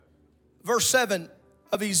Verse 7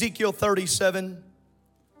 of Ezekiel 37.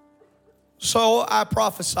 So I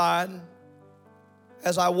prophesied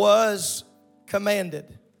as I was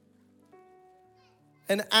commanded.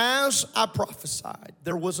 And as I prophesied,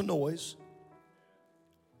 there was a noise,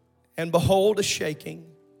 and behold, a shaking,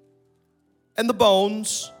 and the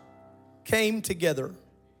bones came together,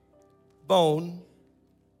 bone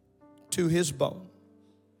to his bone.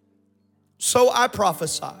 So I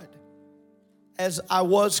prophesied as I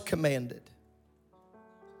was commanded.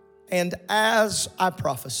 And as I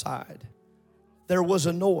prophesied, there was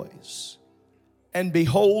a noise, and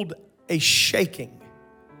behold, a shaking,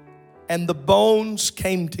 and the bones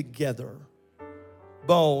came together,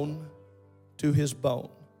 bone to his bone.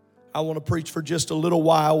 I want to preach for just a little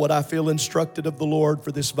while what I feel instructed of the Lord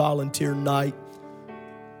for this volunteer night.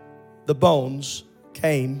 The bones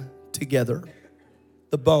came together.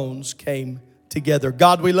 The bones came together.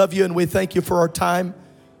 God, we love you and we thank you for our time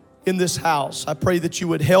in this house. I pray that you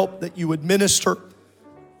would help, that you would minister,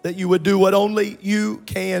 that you would do what only you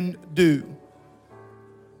can do.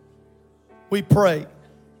 We pray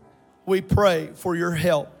for your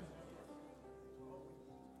help.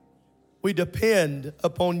 We depend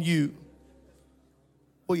upon you.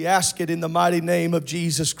 We ask it in the mighty name of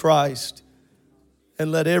Jesus Christ.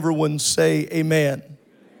 And let everyone say amen.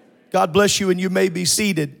 God bless you, and you may be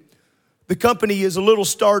seated. The company is a little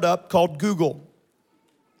startup called Google.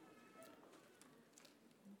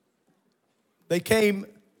 They came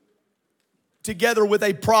together with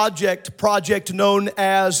a project known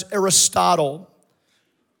as Aristotle.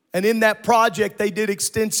 And in that project, they did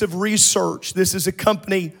extensive research. This is a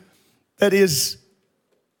company that is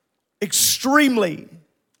extremely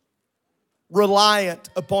reliant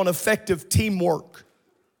upon effective teamwork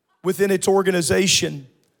within its organization.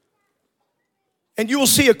 And you will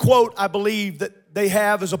see a quote, I believe, that they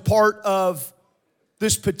have as a part of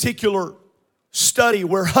this particular study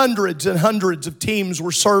where hundreds and hundreds of teams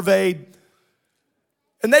were surveyed.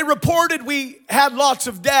 And they reported we had lots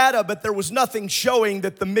of data, but there was nothing showing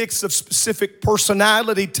that the mix of specific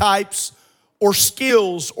personality types or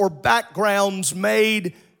skills or backgrounds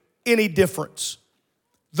made any difference.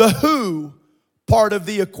 The who part of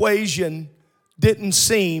the equation didn't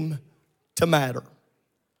seem to matter.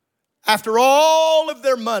 After all of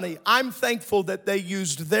their money, I'm thankful that they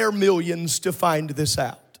used their millions to find this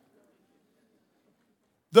out.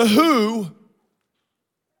 The who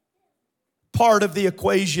part of the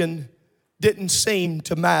equation didn't seem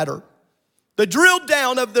to matter. The drill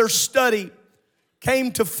down of their study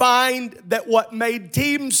came to find that what made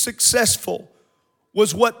teams successful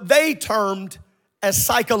was what they termed as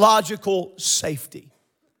psychological safety.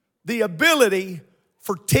 The ability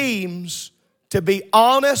for teams to be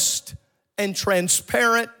honest and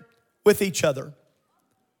transparent with each other.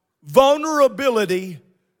 Vulnerability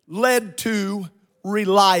led to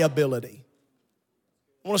reliability.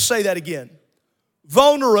 I want to say that again.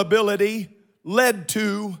 Vulnerability led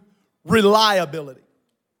to reliability.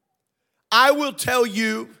 I will tell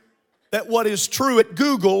you that what is true at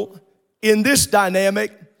Google in this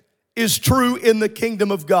dynamic is true in the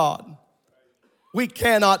kingdom of God. We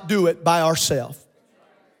cannot do it by ourselves.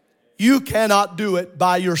 You cannot do it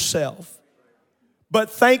by yourself. But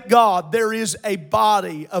thank God there is a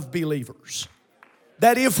body of believers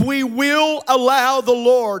that if we will allow the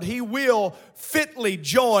Lord, He will fitly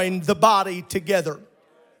join the body together.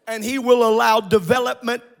 And He will allow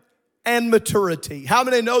development and maturity. How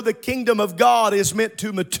many know the kingdom of God is meant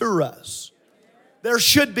to mature us? There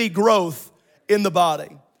should be growth in the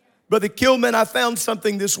body. Brother Kilman, I found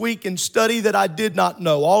something this week in study that I did not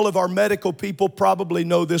know. All of our medical people probably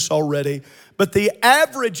know this already. But the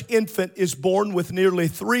average infant is born with nearly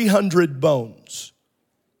 300 bones.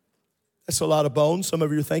 That's a lot of bones. Some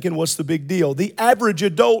of you are thinking, what's the big deal? The average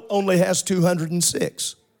adult only has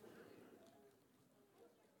 206.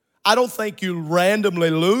 I don't think you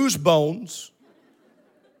randomly lose bones.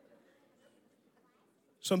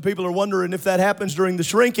 Some people are wondering if that happens during the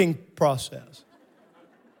shrinking process.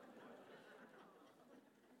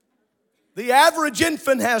 The average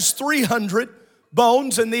infant has 300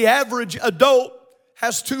 bones, and the average adult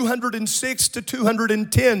has 206 to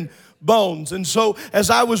 210 bones. And so as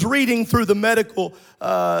I was reading through the medical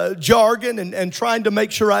jargon and trying to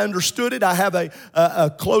make sure I understood it, I have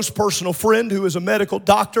a close personal friend who is a medical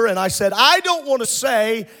doctor, and I said, I don't want to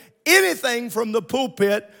say anything from the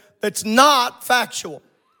pulpit that's not factual.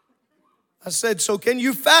 I said, so can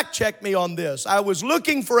you fact check me on this? I was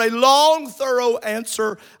looking for a long, thorough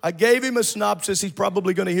answer. I gave him a synopsis. He's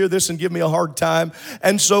probably going to hear this and give me a hard time.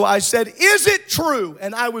 And so I said, is it true?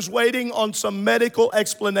 And I was waiting on some medical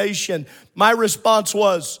explanation. My response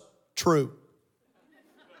was, true.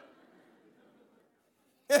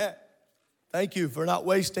 Thank you for not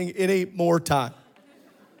wasting any more time.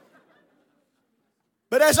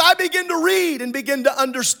 But as I begin to read and begin to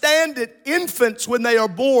understand it, infants, when they are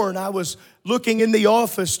born, I was looking in the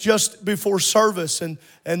office just before service, and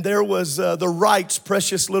there was the Wright's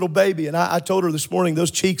precious little baby. And I told her this morning,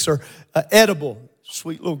 those cheeks are edible.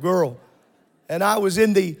 Sweet little girl. And I was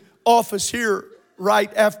in the office here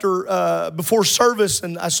right after, before service,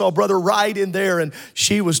 and I saw Brother Wright in there, and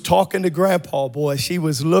she was talking to Grandpa. Boy, she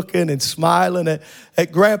was looking and smiling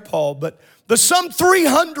at Grandpa. But the some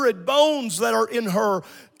 300 bones that are in her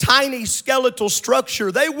tiny skeletal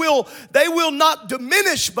structure, they will not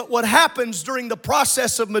diminish, but what happens during the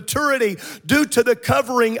process of maturity due to the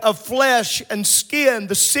covering of flesh and skin,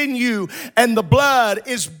 the sinew and the blood,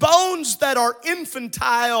 is bones that are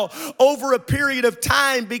infantile over a period of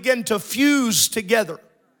time begin to fuse together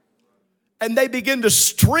and they begin to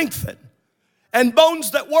strengthen. And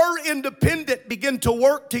bones that were independent begin to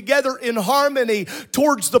work together in harmony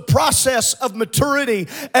towards the process of maturity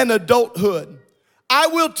and adulthood. I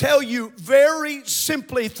will tell you very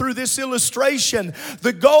simply through this illustration,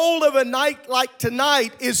 the goal of a night like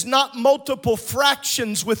tonight is not multiple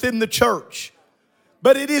fractions within the church,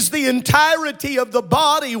 but it is the entirety of the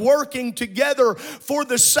body working together for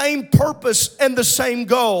the same purpose and the same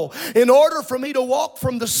goal. In order for me to walk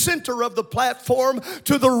from the center of the platform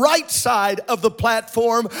to the right side of the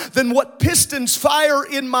platform, then what pistons fire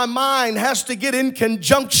in my mind has to get in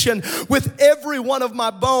conjunction with every one of my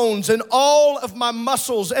bones and all of my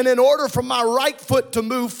muscles. And in order for my right foot to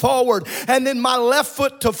move forward and then my left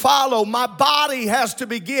foot to follow, my body has to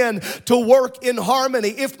begin to work in harmony.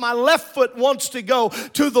 If my left foot wants to go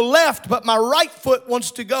to the left, but my right foot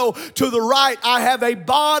wants to go to the right, I have a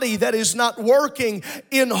body that is not working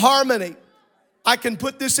in harmony. I can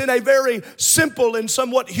put this in a very simple and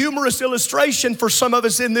somewhat humorous illustration for some of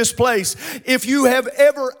us in this place. If you have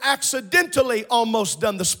ever accidentally almost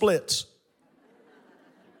done the splits,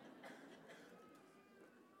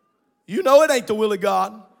 you know it ain't the will of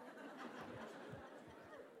God.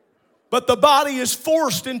 But the body is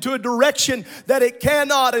forced into a direction that it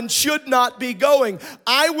cannot and should not be going.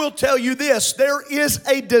 I will tell you this, there is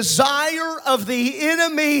a desire of the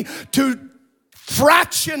enemy to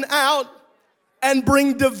fraction out and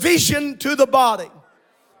bring division to the body.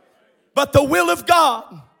 But the will of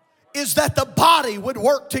God is that the body would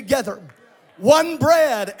work together. One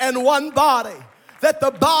bread and one body. That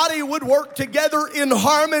the body would work together in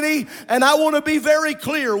harmony. And I want to be very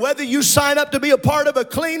clear, whether you sign up to be a part of a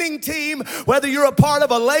cleaning team, whether you're a part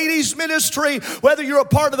of a ladies ministry, whether you're a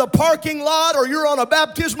part of the parking lot or you're on a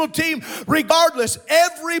baptismal team, regardless,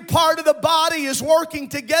 every part of the body is working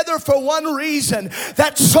together for one reason,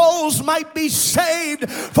 that souls might be saved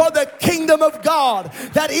for the kingdom of God.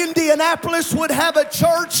 That Indianapolis would have a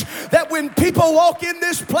church that when people walk in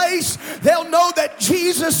this place, they'll know that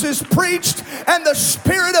Jesus is preached and the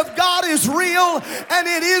Spirit of God is real and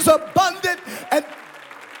it is abundant. And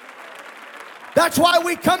that's why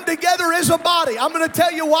we come together as a body. I'm going to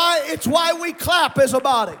tell you why. It's why we clap as a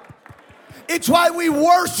body. It's why we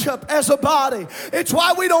worship as a body. It's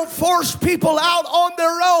why we don't force people out on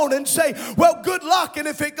their own and say, well, good luck, and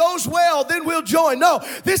if it goes well, then we'll join. No,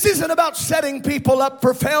 this isn't about setting people up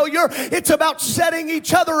for failure. It's about setting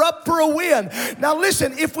each other up for a win. Now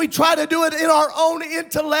listen, if we try to do it in our own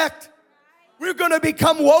intellect, we're going to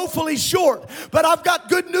become woefully short. But I've got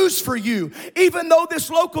good news for you. Even though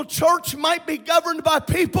this local church might be governed by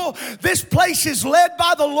people, this place is led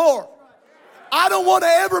by the Lord. I don't want to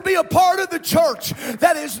ever be a part of the church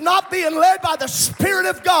that is not being led by the Spirit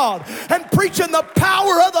of God and preaching the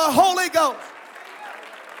power of the Holy Ghost.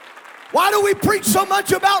 Why do we preach so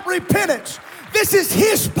much about repentance? This is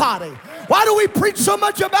His body. Why do we preach so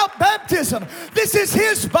much about baptism? This is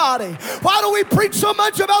His body. Why do we preach so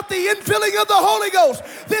much about the infilling of the Holy Ghost?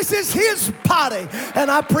 This is His body. And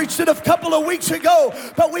I preached it a couple of weeks ago,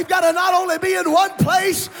 but we've got to not only be in one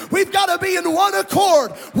place, we've got to be in one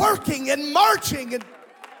accord, working and marching. And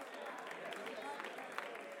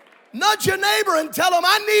nudge your neighbor and tell them,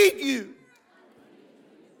 I need you.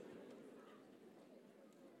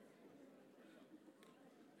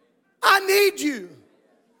 I need you.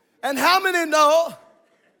 And how many know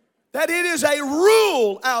that it is a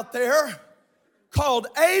rule out there called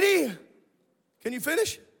 80, can you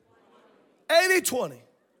finish? 80-20.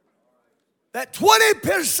 That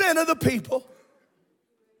 20% of the people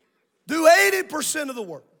do 80% of the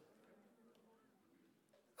work.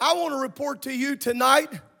 I want to report to you tonight,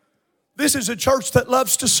 this is a church that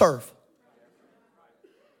loves to serve.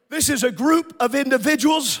 This is a group of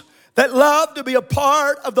individuals that love to be a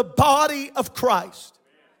part of the body of Christ.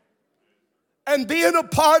 And being a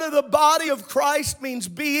part of the body of Christ means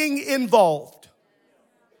being involved.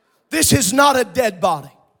 This is not a dead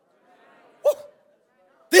body. Woo.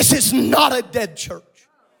 This is not a dead church.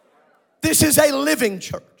 This is a living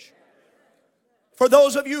church. For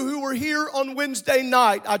those of you who were here on Wednesday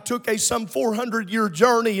night, I took a some 400-year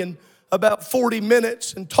journey in about 40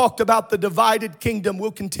 minutes and talked about the divided kingdom.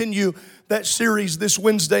 We'll continue that series this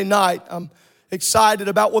Wednesday night. I'm excited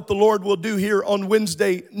about what the Lord will do here on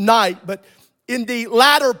Wednesday night. But in the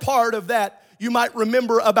latter part of that, you might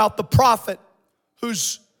remember about the prophet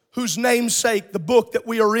whose namesake, the book that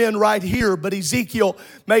we are in right here, but Ezekiel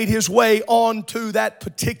made his way on to that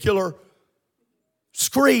particular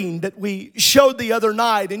screen that we showed the other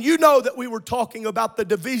night. And you know that we were talking about the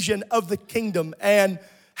division of the kingdom and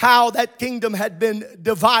how that kingdom had been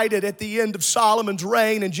divided at the end of Solomon's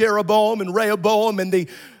reign, and Jeroboam and Rehoboam, and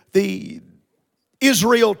the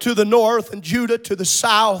Israel to the north and Judah to the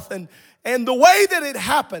south, and the way that it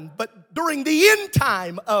happened. But during the end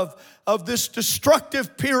time of this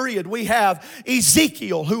destructive period, we have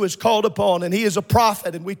Ezekiel, who is called upon, and he is a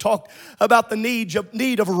prophet, and we talked about the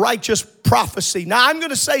need of righteous prophecy. Now, I'm going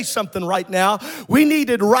to say something right now. We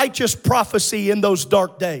needed righteous prophecy in those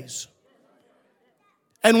dark days.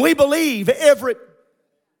 And we believe every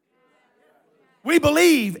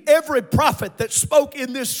prophet that spoke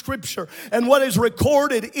in this scripture and what is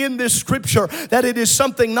recorded in this scripture, that it is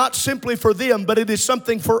something not simply for them, but it is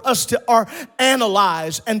something for us to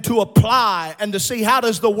analyze and to apply and to see, how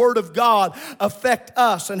does the Word of God affect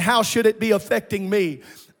us and how should it be affecting me?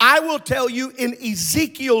 I will tell you, in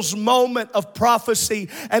Ezekiel's moment of prophecy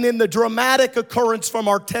and in the dramatic occurrence from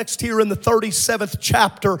our text here in the 37th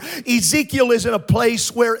chapter, Ezekiel is in a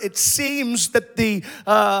place where it seems that the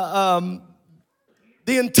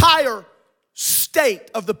entire state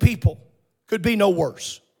of the people could be no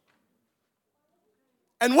worse.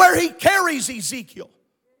 And where he carries Ezekiel,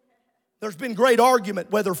 there's been great argument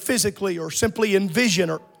whether physically or simply in vision,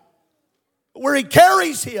 or where he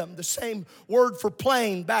carries him, the same word for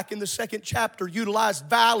plain back in the 2nd chapter, utilized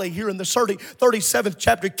valley here in the 37th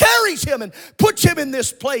chapter, carries him and puts him in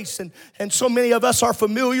this place. And so many of us are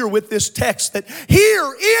familiar with this text, that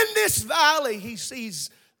here in this valley he sees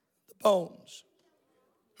the bones.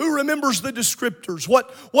 Who remembers the descriptors?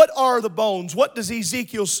 What are the bones? What does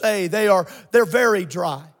Ezekiel say? They're very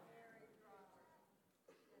dry.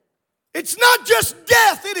 It's not just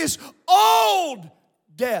death, it is old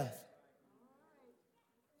death.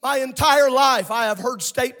 My entire life I have heard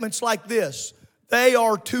statements like this: they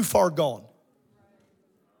are too far gone.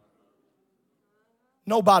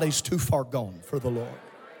 Nobody's too far gone for the Lord.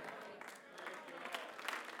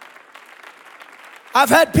 I've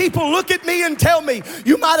had people look at me and tell me,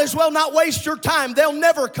 you might as well not waste your time. They'll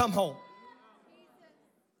never come home.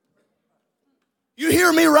 You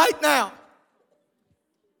hear me right now?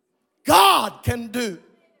 God can do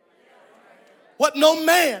what no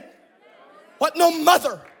man, what no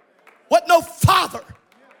mother, what no father,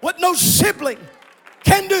 what no sibling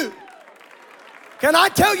can do. Can I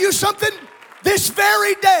tell you something? This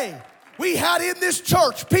very day, we had in this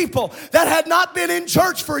church people that had not been in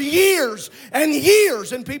church for years and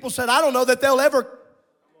years. And people said, I don't know that they'll ever.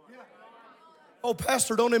 Oh,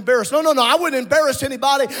 Pastor, don't embarrass. No, I wouldn't embarrass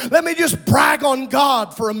anybody. Let me just brag on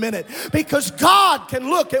God for a minute. Because God can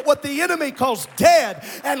look at what the enemy calls dead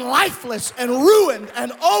and lifeless and ruined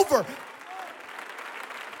and over.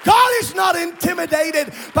 God is not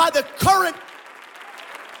intimidated by the current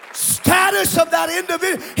status of that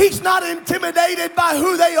individual. He's not intimidated by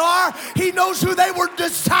who they are. He knows who they were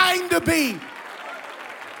designed to be.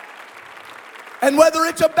 And whether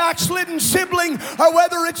it's a backslidden sibling or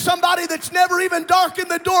whether it's somebody that's never even darkened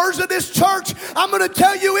the doors of this church, I'm going to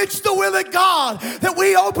tell you, it's the will of God that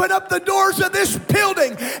we open up the doors of this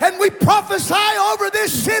building and we prophesy over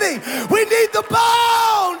this city. We need the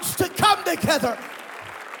bones to come together.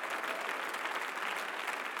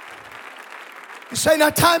 You say, now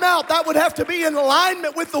time out. That would have to be in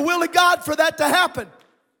alignment with the will of God for that to happen.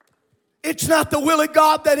 It's not the will of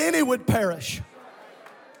God that any would perish.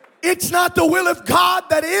 It's not the will of God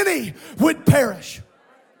that any would perish.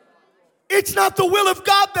 It's not the will of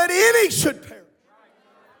God that any should perish.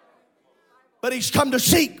 But He's come to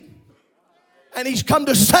seek and He's come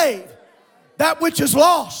to save that which is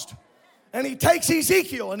lost. And He takes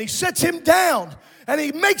Ezekiel and He sets him down and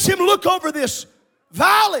He makes him look over this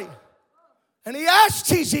valley. And He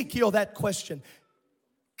asks Ezekiel that question.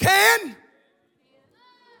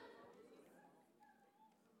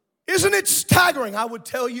 Isn't it staggering? I would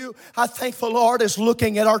tell you, I think the Lord is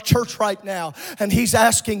looking at our church right now and He's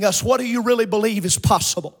asking us, what do you really believe is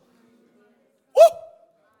possible? Woo!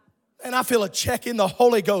 Man, I feel a check in the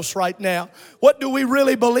Holy Ghost right now. What do we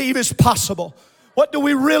really believe is possible? What do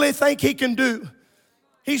we really think He can do?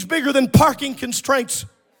 He's bigger than parking constraints.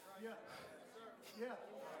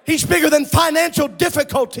 He's bigger than financial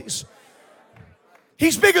difficulties.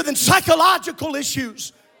 He's bigger than psychological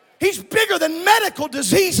issues. He's bigger than medical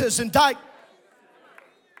diseases and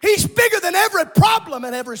He's bigger than every problem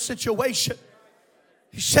and every situation.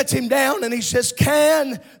 He sets him down and he says,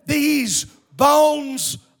 can these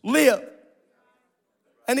bones live?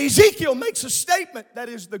 And Ezekiel makes a statement that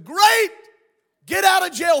is the great get out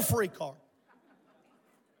of jail free card.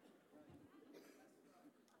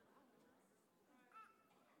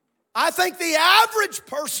 I think the average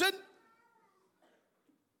person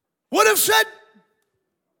would have said,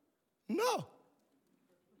 no.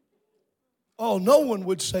 Oh, no one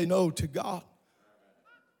would say no to God.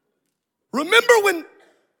 Remember when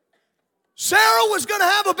Sarah was going to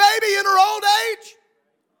have a baby in her old age?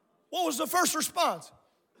 What was the first response?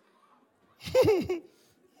 And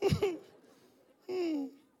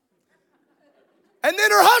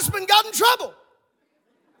then her husband got in trouble.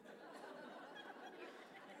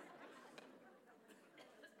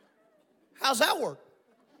 How's that work?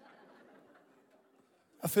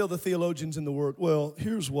 I feel the theologians in the word. Well,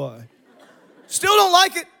 here's why. Still don't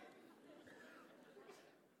like it.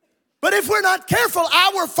 But if we're not careful,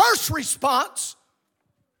 our first response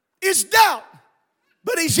is doubt.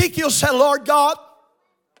 But Ezekiel said, Lord God,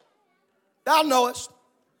 thou knowest.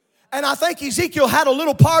 And I think Ezekiel had a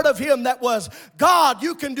little part of him that was, God,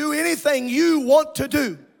 you can do anything you want to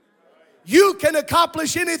do. You can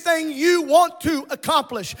accomplish anything you want to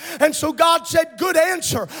accomplish. And so God said, good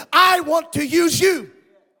answer. I want to use you.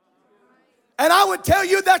 And I would tell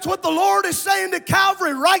you that's what the Lord is saying to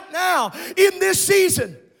Calvary right now in this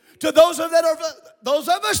season. To those of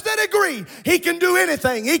us that agree, He can do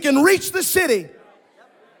anything. He can reach the city.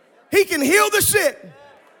 He can heal the sick.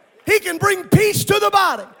 He can bring peace to the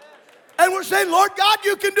body. And we're saying, Lord God,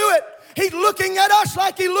 you can do it. He's looking at us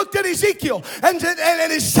like He looked at Ezekiel and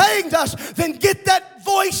is saying to us, then get that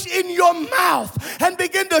voice in your mouth and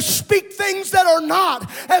begin to speak things that are not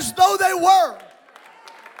as though they were.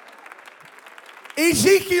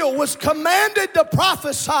 Ezekiel was commanded to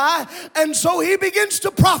prophesy, and so he begins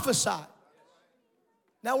to prophesy.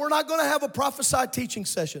 Now, we're not going to have a prophesy teaching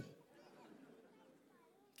session.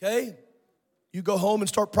 Okay? You go home and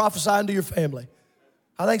start prophesying to your family.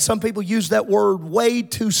 I think some people use that word way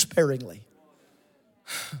too sparingly,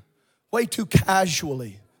 way too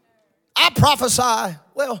casually. I prophesy.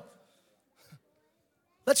 Well,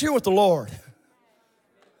 let's hear what the Lord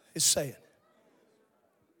is saying.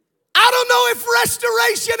 I don't know if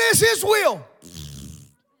restoration is His will.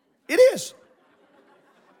 It is.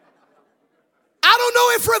 I don't know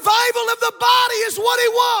if revival of the body is what He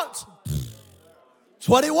wants. It's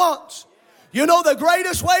what He wants. You know the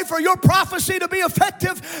greatest way for your prophecy to be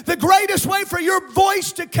effective, the greatest way for your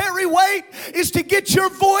voice to carry weight is to get your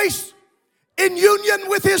voice in union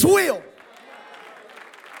with His will.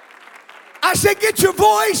 I said get your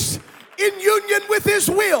voice in union with His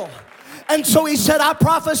will. And so he said, I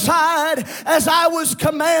prophesied as I was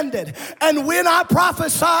commanded. And when I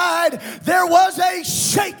prophesied, there was a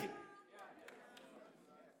shaking.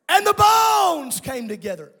 And the bones came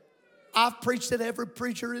together. I've preached it. Every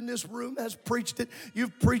preacher in this room has preached it.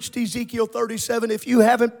 You've preached Ezekiel 37. If you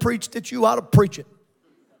haven't preached it, you ought to preach it.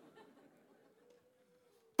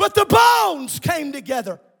 But the bones came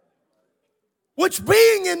together, which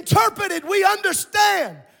being interpreted, we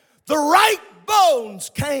understand the right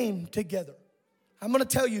bones came together. I'm going to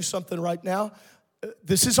tell you something right now.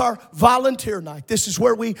 This is our volunteer night. This is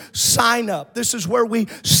where we sign up. This is where we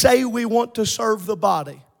say we want to serve the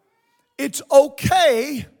body. It's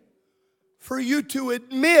okay for you to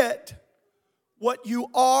admit what you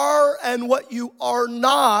are and what you are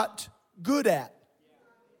not good at.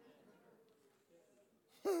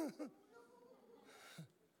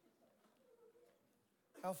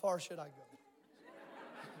 How far should I go?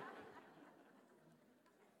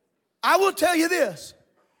 I will tell you this.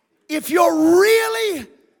 If you're really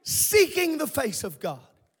seeking the face of God,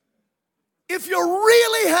 if you're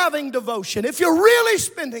really having devotion, if you're really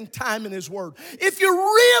spending time in His Word, if you're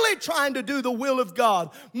really trying to do the will of God,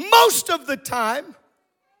 most of the time,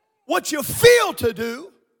 what you feel to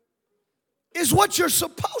do is what you're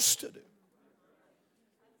supposed to do.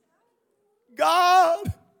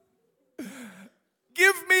 God,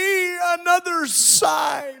 give me another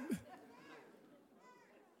sign.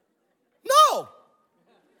 No.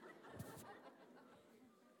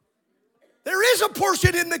 There is a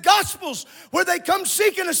portion in the Gospels where they come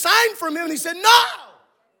seeking a sign from Him, and He said, no.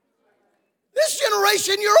 This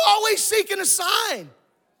generation, you're always seeking a sign.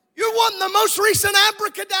 You're wanting the most recent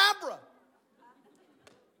abracadabra.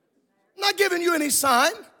 I'm not giving you any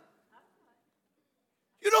sign.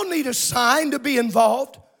 You don't need a sign to be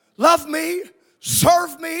involved. Love me,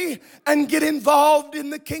 serve me, and get involved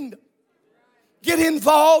in the kingdom. Get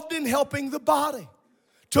involved in helping the body,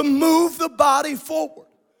 to move the body forward.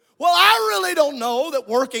 Well, I really don't know that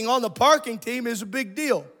working on the parking team is a big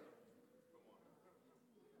deal.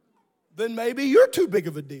 Then maybe you're too big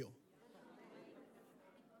of a deal.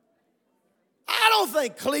 I don't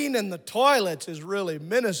think cleaning the toilets is really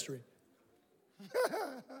ministry.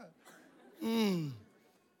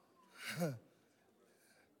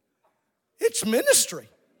 It's ministry.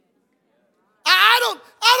 I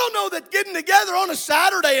don't know that getting together on a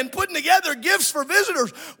Saturday and putting together gifts for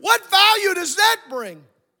visitors, what value does that bring?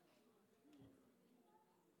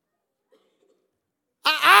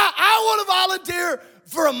 I want to volunteer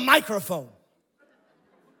for a microphone.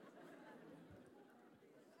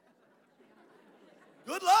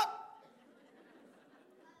 Good luck.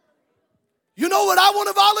 You know what I want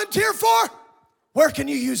to volunteer for? Where can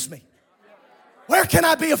you use me? Where can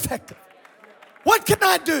I be effective? What can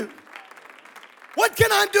I do? What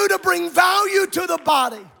can I do to bring value to the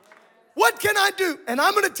body? What can I do? And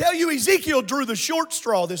I'm going to tell you, Ezekiel drew the short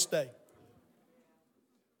straw this day.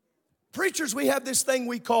 Preachers, we have this thing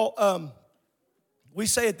we call, we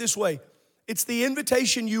say it this way, it's the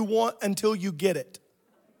invitation you want until you get it.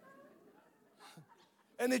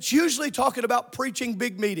 And it's usually talking about preaching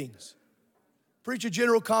big meetings. Preach a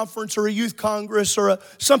general conference or a youth congress or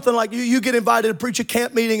something like you get invited to preach a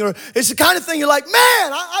camp meeting, or it's the kind of thing you're like,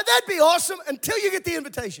 man, that'd be awesome until you get the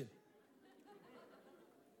invitation.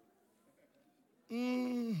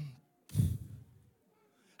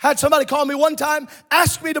 Had somebody call me one time,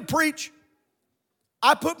 ask me to preach.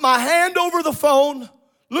 I put my hand over the phone,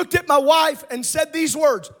 looked at my wife, and said these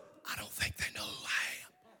words, I don't think they know who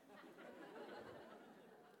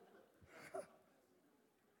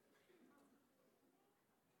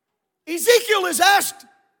I am. Ezekiel is asked, do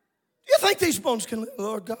you think these bones can live?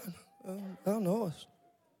 Lord God, thou knowest.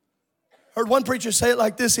 Heard one preacher say it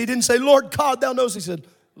like this. He didn't say, Lord God, thou knowest. He said,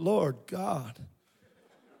 Lord God,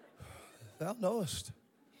 thou knowest.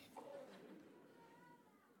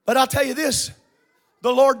 But I'll tell you this,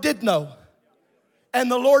 the Lord did know. And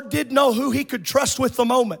the Lord did know who he could trust with the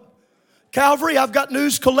moment. Calvary, I've got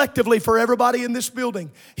news collectively for everybody in this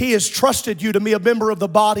building. He has trusted you to be a member of the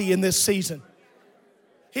body in this season.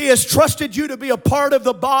 He has trusted you to be a part of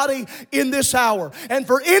the body in this hour. And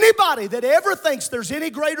for anybody that ever thinks there's any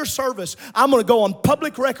greater service, I'm going to go on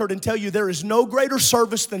public record and tell you there is no greater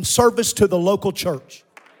service than service to the local church.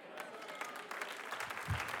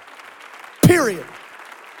 Period.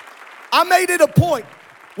 I made it a point.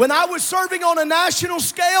 When I was serving on a national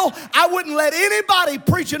scale, I wouldn't let anybody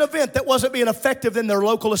preach an event that wasn't being effective in their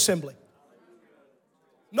local assembly.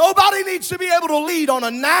 Nobody needs to be able to lead on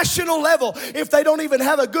a national level if they don't even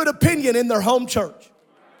have a good opinion in their home church.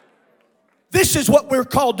 This is what we're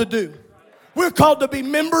called to do. We're called to be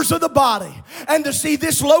members of the body and to see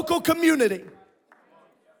this local community.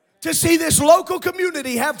 To see this local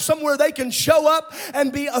community have somewhere they can show up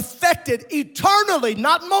and be affected eternally,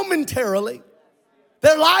 not momentarily.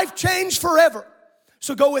 Their life changed forever.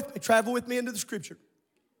 So go with me, travel with me into the scripture.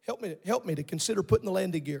 Help me to consider putting the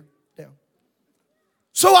landing gear down.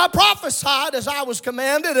 So I prophesied as I was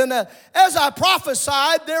commanded, and as I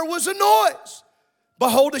prophesied, there was a noise.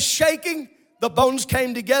 Behold, a shaking. The bones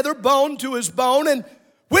came together, bone to his bone, and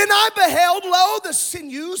when I beheld, lo, the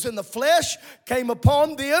sinews and the flesh came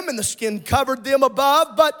upon them, and the skin covered them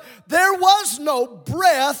above, but there was no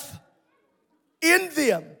breath in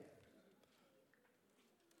them.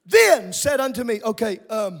 Then said unto me, okay,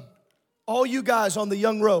 all you guys on the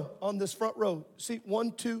young row, on this front row, see,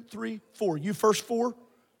 1, 2, 3, 4. You first 4,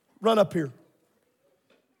 run up here.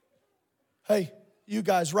 Hey, you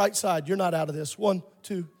guys, right side, you're not out of this. 1,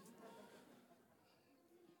 2.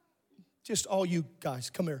 Just all you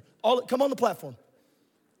guys, come here. Come on the platform.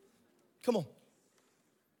 Come on.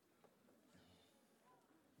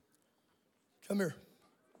 Come here.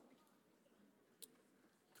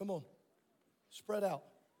 Come on. Spread out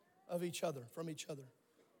of each other, from each other.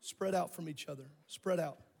 Spread out from each other. Spread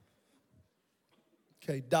out.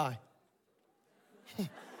 Okay, die.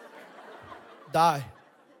 Die.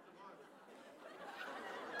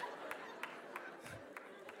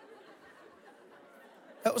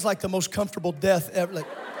 That was like the most comfortable death ever. Like,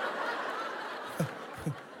 I'm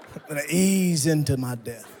gonna ease into my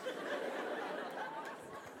death.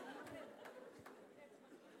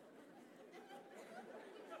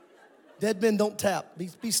 Dead men don't tap.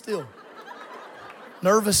 Be still.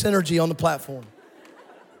 Nervous energy on the platform.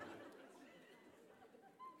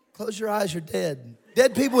 Close your eyes, you're dead.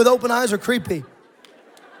 Dead people with open eyes are creepy.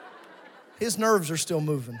 His nerves are still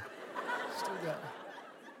moving. Still got it.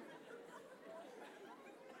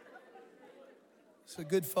 It's a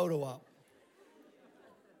good photo op.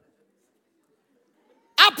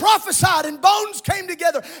 I prophesied and bones came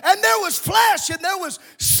together and there was flesh and there was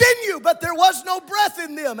sinew, but there was no breath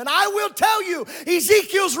in them. And I will tell you,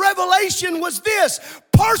 Ezekiel's revelation was this: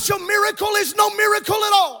 partial miracle is no miracle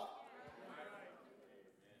at all.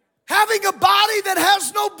 Having a body that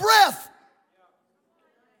has no breath.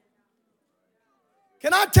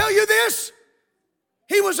 Can I tell you this?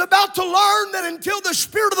 He was about to learn that until the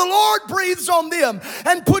Spirit of the Lord breathes on them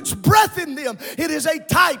and puts breath in them, it is a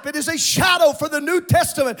type, it is a shadow for the New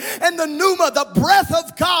Testament and the pneuma, the breath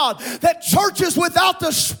of God, that churches without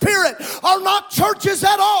the Spirit are not churches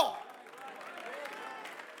at all.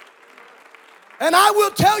 And I will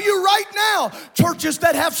tell you right now, churches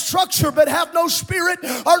that have structure but have no Spirit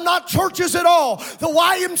are not churches at all. The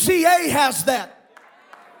YMCA has that.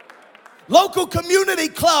 Local community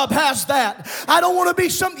club has that. I don't want to be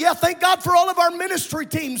thank God for all of our ministry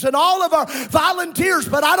teams and all of our volunteers,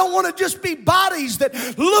 but I don't want to just be bodies that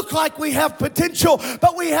look like we have potential,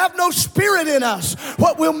 but we have no Spirit in us.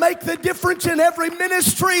 What will make the difference in every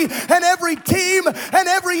ministry and every team and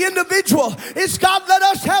every individual is, God, let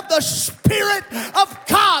us have the Spirit of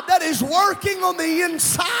God that is working on the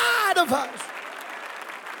inside of us.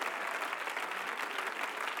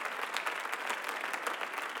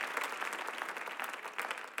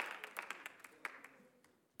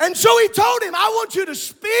 And so he told him, I want you to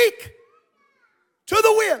speak to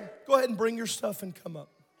the wind. Go ahead and bring your stuff and come up.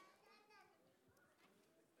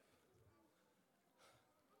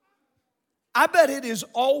 I bet it is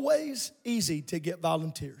always easy to get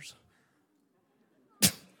volunteers.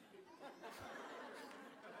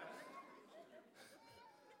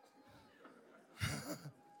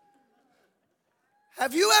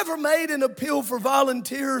 Have you ever made an appeal for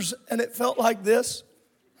volunteers and it felt like this?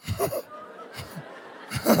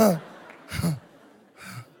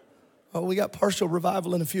 Oh, we got partial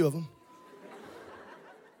revival in a few of them.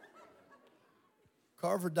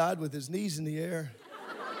 Carver died with his knees in the air.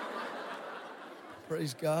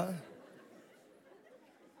 Praise God.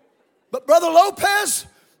 But Brother Lopez,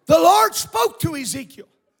 the Lord spoke to Ezekiel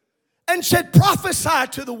and said, prophesy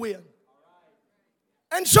to the wind.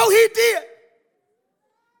 And so he did.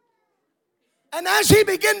 And as he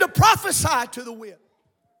began to prophesy to the wind,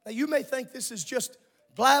 now you may think this is just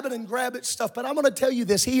blabbing and grabbing stuff, but I'm going to tell you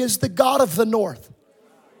this. He is the God of the north.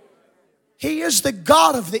 He is the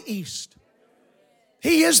God of the east.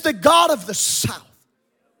 He is the God of the south.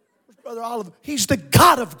 Brother Oliver, he's the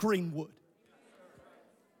God of Greenwood.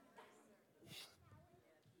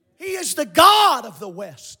 He is the God of the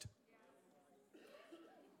west.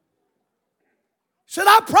 He said,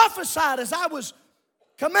 I prophesied as I was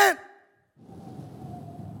commanded.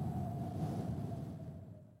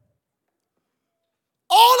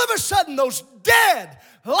 All of a sudden, those dead,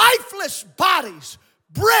 lifeless bodies,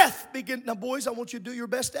 breath begin. Now, boys, I want you to do your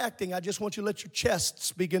best acting. I just want you to let your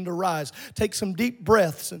chests begin to rise. Take some deep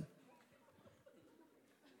breaths. And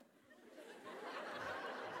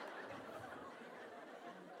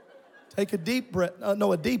take a deep breath.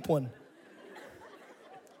 No, a deep one.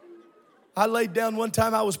 I laid down one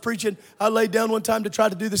time, I was preaching. I laid down one time to try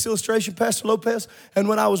to do this illustration, Pastor Lopez. And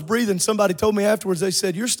when I was breathing, somebody told me afterwards, they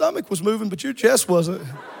said, your stomach was moving, but your chest wasn't.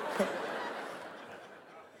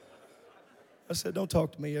 I said, don't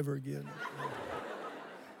talk to me ever again.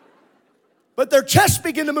 But their chests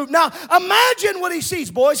begin to move. Now, imagine what he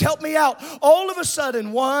sees. Boys, help me out. All of a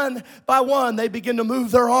sudden, one by one, they begin to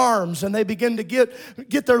move their arms and they begin to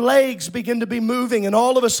get their legs begin to be moving. And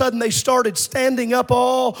all of a sudden, they started standing up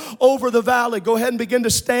all over the valley. Go ahead and begin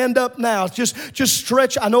to stand up now. Just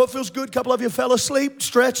stretch. I know it feels good. A couple of you fell asleep.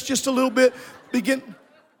 Stretch just a little bit. Begin.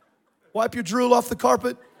 Wipe your drool off the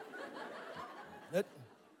carpet.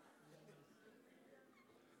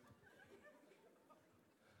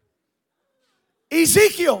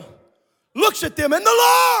 Ezekiel looks at them and the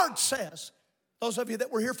Lord says, those of you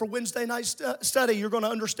that were here for Wednesday night study, you're going to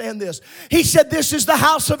understand this. He said, this is the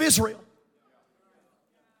house of Israel.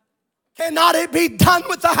 Cannot it be done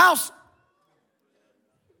with the house?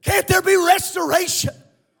 Can't there be restoration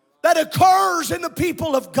that occurs in the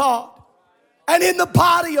people of God and in the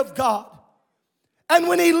body of God? And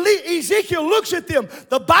when Ezekiel looks at them,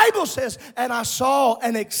 the Bible says, and I saw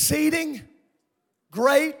an exceeding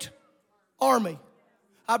great army.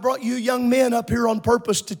 I brought you young men up here on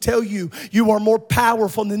purpose to tell you, you are more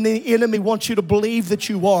powerful than the enemy wants you to believe that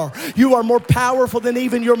you are. You are more powerful than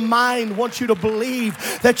even your mind wants you to believe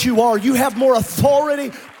that you are. You have more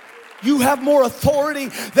authority. You have more authority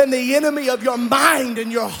than the enemy of your mind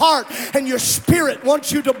and your heart and your spirit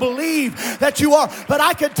wants you to believe that you are. But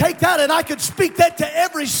I could take that and I could speak that to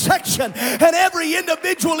every section and every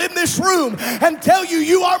individual in this room and tell you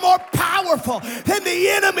you are more powerful than the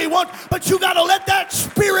enemy wants. But you got to let that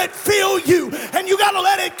spirit fill you, and you got to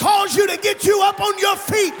let it cause you to get you up on your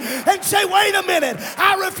feet and say, wait a minute,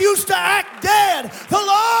 I refuse to act dead. The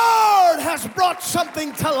Lord has brought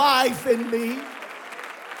something to life in me.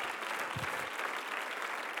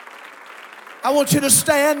 I want you to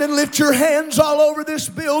stand and lift your hands all over this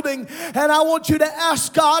building, and I want you to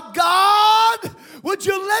ask God, God, would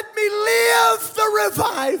you let me live the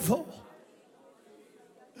revival?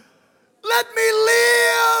 Let me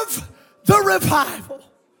live the revival.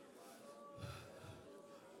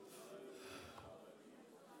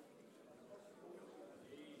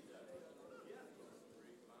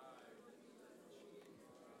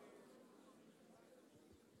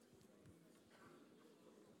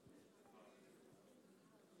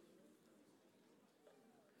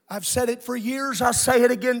 I've said it for years, I say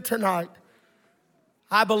it again tonight.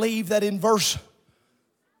 I believe that in verse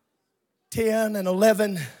 10 and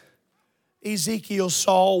 11, Ezekiel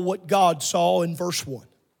saw what God saw in verse 1.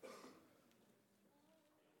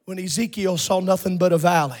 When Ezekiel saw nothing but a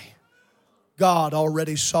valley, God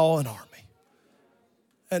already saw an army.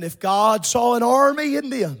 And if God saw an army in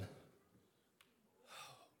them,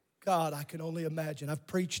 God, I can only imagine. I've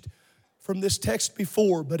preached from this text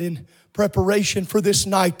before, but in preparation for this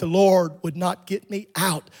night, the Lord would not get me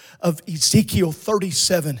out of Ezekiel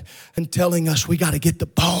 37 and telling us we got to get the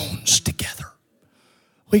bones together.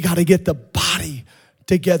 We got to get the body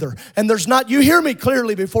together. And there's not, you hear me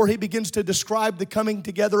clearly before he begins to describe the coming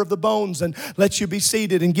together of the bones and lets you be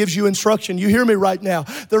seated and gives you instruction. You hear me right now.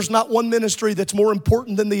 There's not one ministry that's more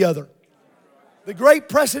important than the other. The great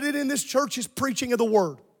precedent in this church is preaching of the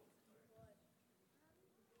word.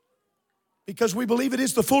 Because we believe it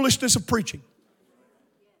is the foolishness of preaching.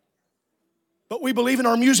 But we believe in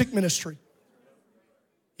our music ministry.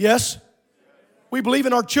 Yes? We believe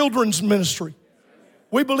in our children's ministry.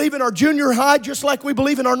 We believe in our junior high just like we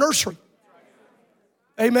believe in our nursery.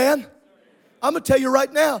 Amen? I'm going to tell you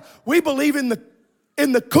right now, we believe in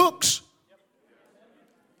the cooks.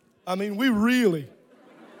 I mean, we really.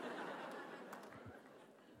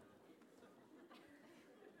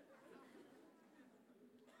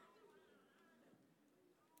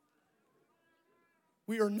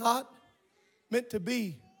 We are not meant to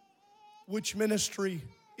be which ministry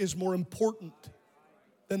is more important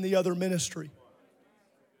than the other ministry.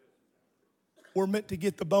 We're meant to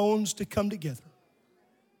get the bones to come together.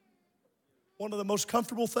 One of the most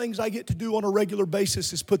comfortable things I get to do on a regular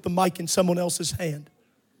basis is put the mic in someone else's hand.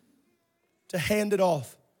 To hand it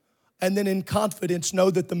off. And then in confidence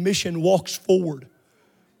know that the mission walks forward.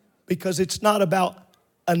 Because it's not about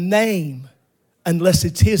a name unless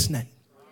it's his name.